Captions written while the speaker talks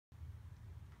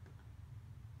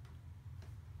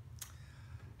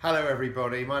Hello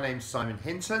everybody, my name's Simon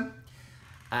Hinton,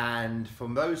 and for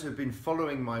those who've been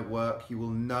following my work, you will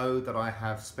know that I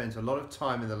have spent a lot of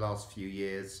time in the last few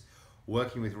years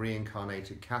working with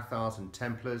reincarnated Cathars and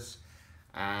Templars,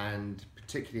 and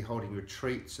particularly holding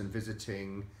retreats and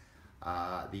visiting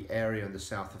the area in the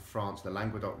south of France, the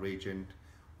Languedoc region,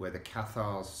 where the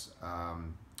Cathars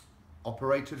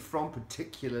operated from,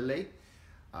 particularly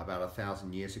about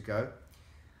 1,000 years ago.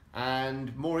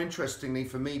 And more interestingly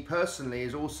for me personally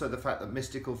is also the fact that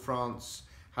mystical France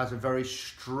has a very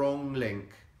strong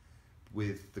link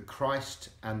with the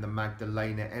Christ and the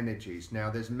Magdalena energies. Now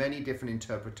there's many different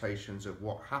interpretations of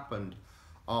what happened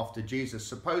after Jesus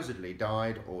supposedly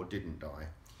died or didn't die.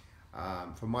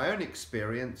 From my own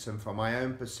experience and from my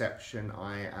own perception,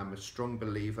 I am a strong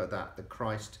believer that the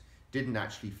Christ didn't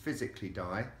actually physically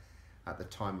die at the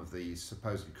time of the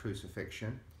supposed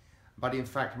crucifixion, but in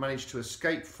fact managed to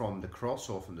escape from the cross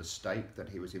or from the stake that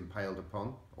he was impaled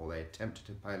upon, or they attempted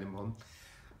to impale him on,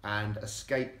 and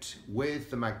escaped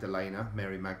with the Magdalena,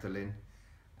 Mary Magdalene,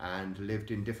 and lived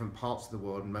in different parts of the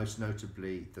world, most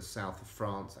notably the south of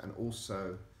France, and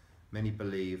also, many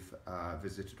believe,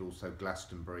 visited also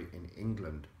Glastonbury in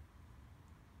England.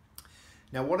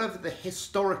 Now, whatever the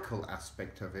historical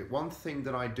aspect of it, one thing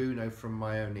that I do know from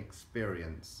my own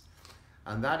experience,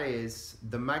 and that is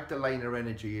the Magdalena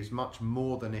energy is much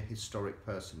more than a historic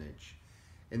personage,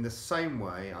 in the same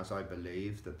way as I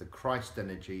believe that the Christ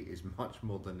energy is much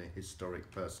more than a historic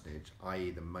personage,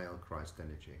 i.e. the male Christ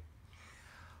energy.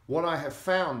 What I have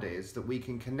found is that we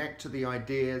can connect to the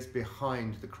ideas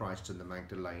behind the Christ and the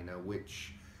Magdalena,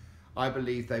 which I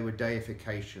believe they were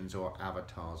deifications or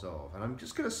avatars of. And I'm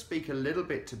just going to speak a little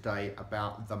bit today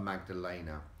about the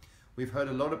Magdalena. We've heard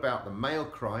a lot about the male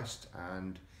Christ,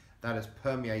 and that has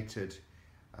permeated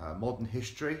modern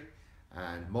history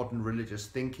and modern religious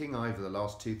thinking over the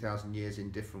last 2,000 years in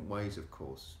different ways, of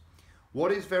course.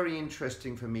 What is very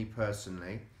interesting for me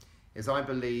personally is I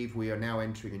believe we are now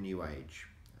entering a new age,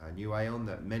 a new aeon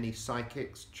that many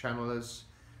psychics, channelers,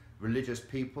 religious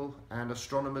people and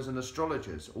astronomers and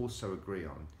astrologers also agree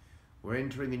on. We're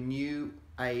entering a new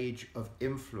age of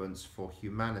influence for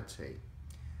humanity.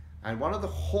 And one of the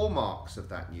hallmarks of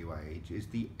that new age is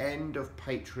the end of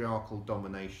patriarchal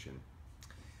domination.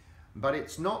 But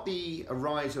it's not the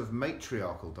rise of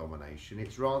matriarchal domination,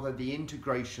 it's rather the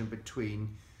integration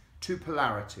between two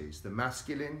polarities, the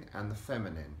masculine and the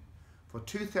feminine. For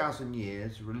 2,000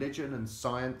 years, religion and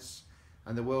science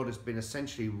and the world has been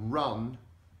essentially run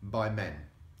by men.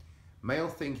 Male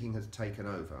thinking has taken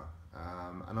over.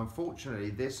 And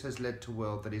unfortunately, this has led to a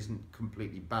world that isn't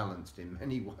completely balanced in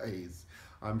many ways.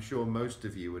 I'm sure most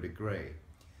of you would agree.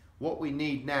 What we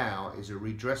need now is a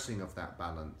redressing of that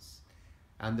balance.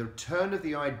 And the return of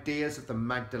the ideas of the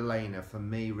Magdalena, for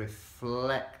me,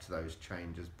 reflect those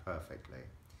changes perfectly.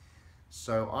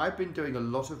 So I've been doing a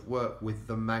lot of work with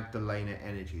the Magdalena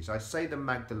energies. I say the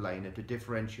Magdalena to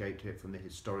differentiate it from the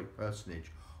historic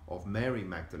personage of Mary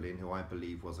Magdalene, who I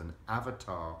believe was an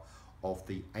avatar of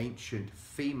the ancient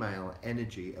female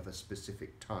energy of a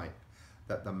specific type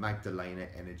that the Magdalena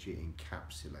energy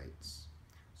encapsulates.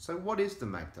 So what is the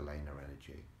Magdalena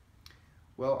energy?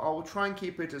 Well, I will try and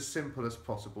keep it as simple as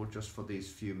possible just for these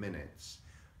few minutes.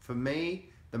 For me,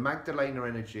 the Magdalena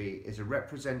energy is a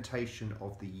representation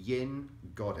of the yin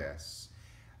goddess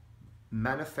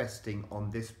manifesting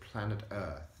on this planet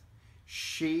Earth.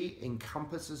 She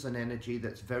encompasses an energy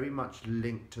that's very much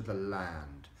linked to the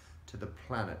land, to the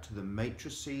planet, to the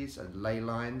matrices and ley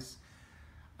lines,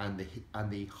 and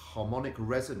the harmonic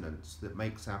resonance that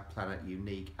makes our planet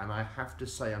unique. And I have to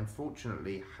say,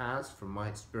 unfortunately, has, from my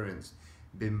experience,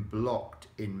 been blocked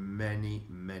in many,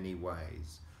 many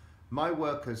ways. My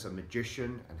work as a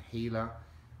magician and healer,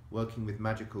 working with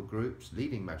magical groups,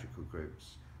 leading magical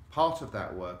groups, part of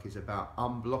that work is about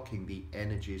unblocking the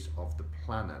energies of the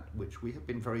planet, which we have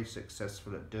been very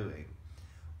successful at doing.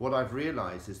 What I've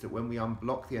realized is that when we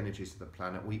unblock the energies of the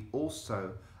planet, we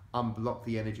also unblock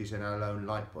the energies in our own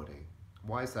light body.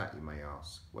 Why is that, you may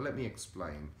ask? Well, let me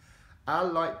explain. Our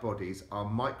light bodies are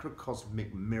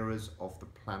microcosmic mirrors of the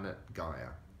planet Gaia,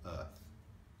 Earth.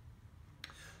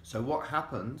 So what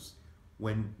happens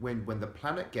when the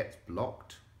planet gets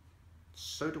blocked,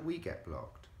 so do we get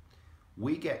blocked.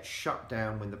 We get shut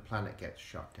down when the planet gets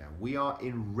shut down. We are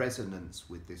in resonance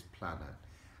with this planet.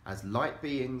 As light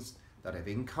beings that have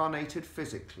incarnated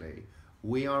physically,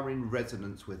 we are in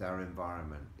resonance with our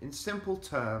environment. In simple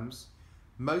terms,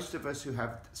 most of us who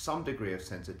have some degree of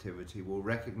sensitivity will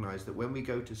recognize that when we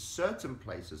go to certain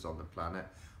places on the planet,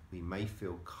 we may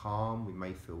feel calm, we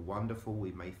may feel wonderful,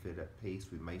 we may feel at peace,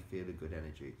 we may feel a good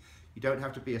energy. You don't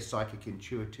have to be a psychic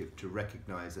intuitive to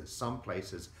recognize that some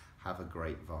places have a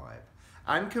great vibe.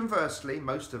 And conversely,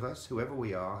 most of us, whoever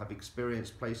we are, have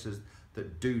experienced places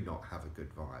that do not have a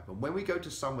good vibe. And when we go to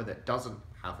somewhere that doesn't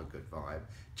have a good vibe,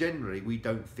 generally we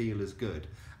don't feel as good.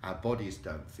 Our bodies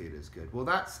don't feel as good. Well,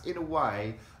 that's in a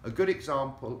way a good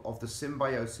example of the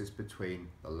symbiosis between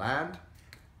the land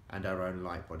and our own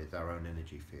light bodies, our own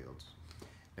energy fields.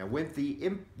 Now, with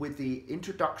the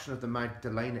introduction of the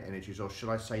Magdalena energies, or should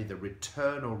I say the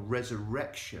return or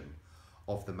resurrection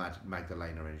of the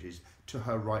Magdalena energies to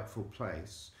her rightful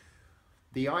place,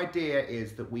 the idea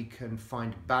is that we can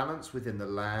find balance within the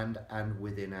land and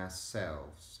within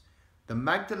ourselves. The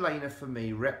Magdalena for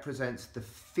me represents the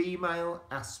female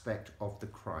aspect of the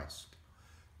Christ.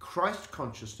 Christ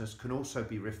consciousness can also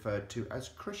be referred to as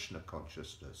Krishna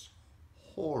consciousness,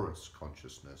 Horus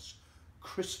consciousness,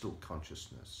 crystal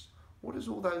consciousness. What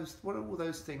do all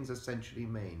those things essentially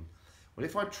mean? Well,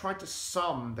 if I tried to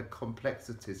sum the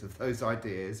complexities of those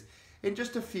ideas in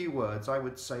just a few words, I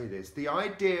would say this. The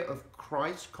idea of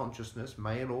Christ consciousness,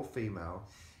 male or female,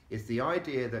 is the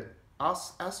idea that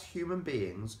us as human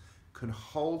beings can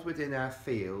hold within our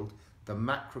field the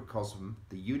macrocosm,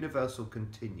 the universal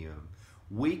continuum.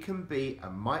 We can be a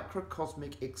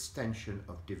microcosmic extension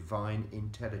of divine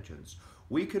intelligence.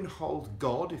 We can hold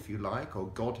God, if you like, or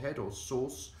Godhead or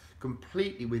Source,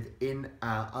 completely within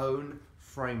our own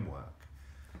framework.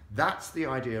 That's the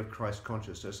idea of Christ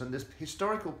consciousness, and this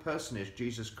historical personage,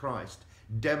 Jesus Christ,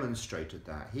 demonstrated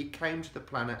that. He came to the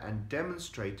planet and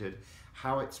demonstrated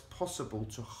how it's possible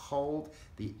to hold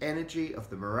the energy of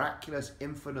the miraculous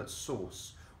infinite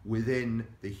source within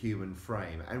the human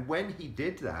frame. And when he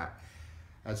did that,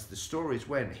 as the stories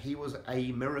went, he was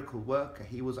a miracle worker.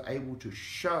 He was able to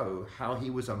show how he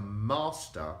was a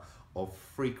master of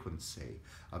frequency,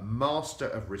 a master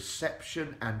of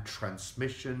reception and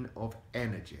transmission of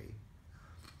energy.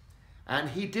 And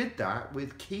he did that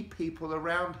with key people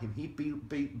around him. He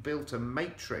built a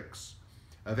matrix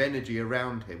of energy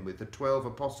around him with the 12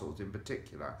 apostles in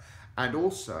particular. And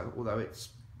also, although it's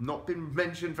not been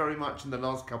mentioned very much in the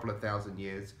last couple of thousand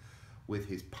years, with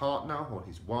his partner or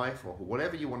his wife or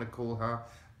whatever you want to call her,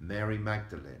 Mary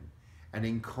Magdalene. And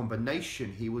in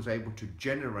combination, he was able to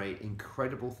generate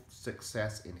incredible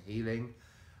success in healing,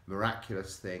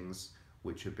 miraculous things,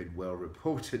 which have been well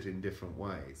reported in different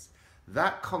ways.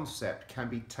 That concept can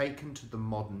be taken to the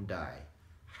modern day.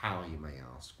 How, you may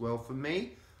ask? Well, for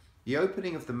me, the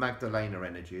opening of the Magdalena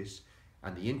energies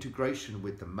and the integration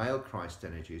with the male Christ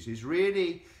energies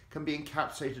can be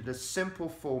encapsulated as a simple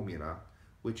formula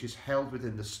which is held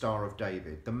within the Star of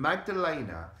David. The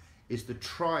Magdalena is the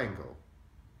triangle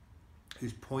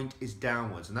whose point is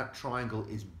downwards, and that triangle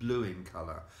is blue in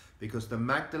color because the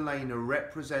Magdalena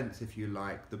represents, if you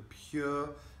like, the pure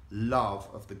love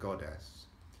of the goddess.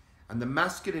 And the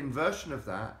masculine version of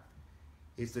that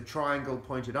is the triangle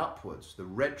pointed upwards, the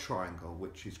red triangle,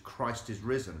 which is Christ is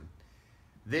risen.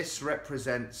 This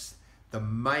represents the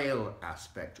male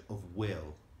aspect of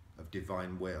will, of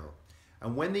divine will.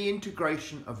 And when the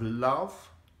integration of love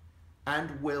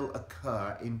and will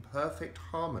occur in perfect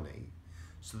harmony,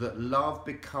 so that love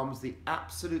becomes the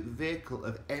absolute vehicle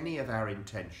of any of our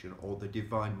intention or the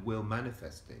divine will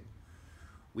manifesting,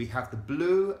 we have the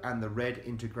blue and the red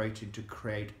integrated to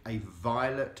create a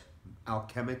violet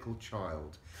alchemical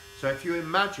child. So if you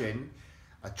imagine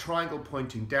a triangle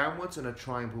pointing downwards and a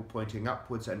triangle pointing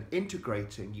upwards and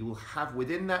integrating, you will have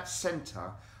within that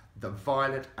center the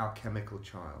violet alchemical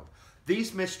child.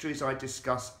 These mysteries I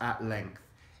discuss at length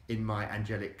in my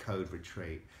Angelic Code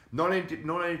retreat. Not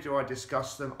only do I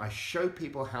discuss them, I show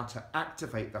people how to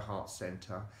activate the heart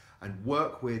center and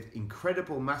work with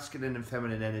incredible masculine and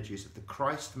feminine energies of the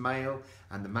Christ male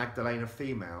and the Magdalena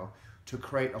female to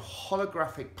create a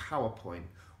holographic PowerPoint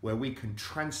where we can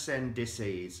transcend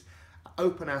disease,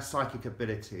 open our psychic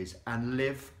abilities, and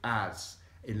live as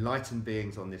enlightened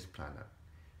beings on this planet.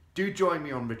 Do join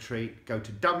me on retreat. Go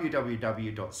to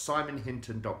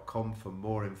www.simonhinton.com for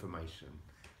more information.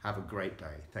 Have a great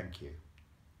day. Thank you.